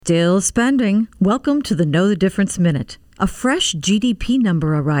Still spending. Welcome to the Know the Difference Minute. A fresh GDP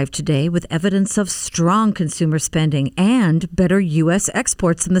number arrived today with evidence of strong consumer spending and better U.S.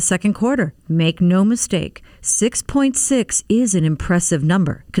 exports in the second quarter. Make no mistake, 6.6 is an impressive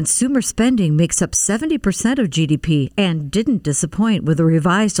number. Consumer spending makes up 70% of GDP and didn't disappoint with a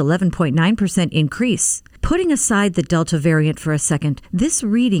revised 11.9% increase. Putting aside the Delta variant for a second, this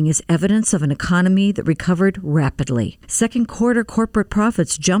reading is evidence of an economy that recovered rapidly. Second quarter corporate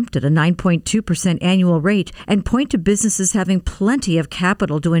profits jumped at a 9.2% annual rate and point to businesses having plenty of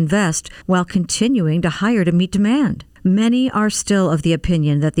capital to invest while continuing to hire to meet demand. Many are still of the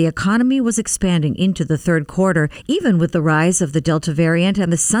opinion that the economy was expanding into the third quarter, even with the rise of the Delta variant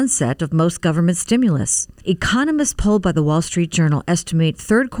and the sunset of most government stimulus. Economists polled by the Wall Street Journal estimate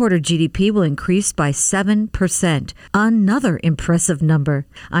third quarter GDP will increase by 7%. Another impressive number.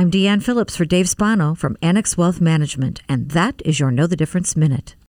 I'm Deanne Phillips for Dave Spano from Annex Wealth Management, and that is your Know the Difference Minute.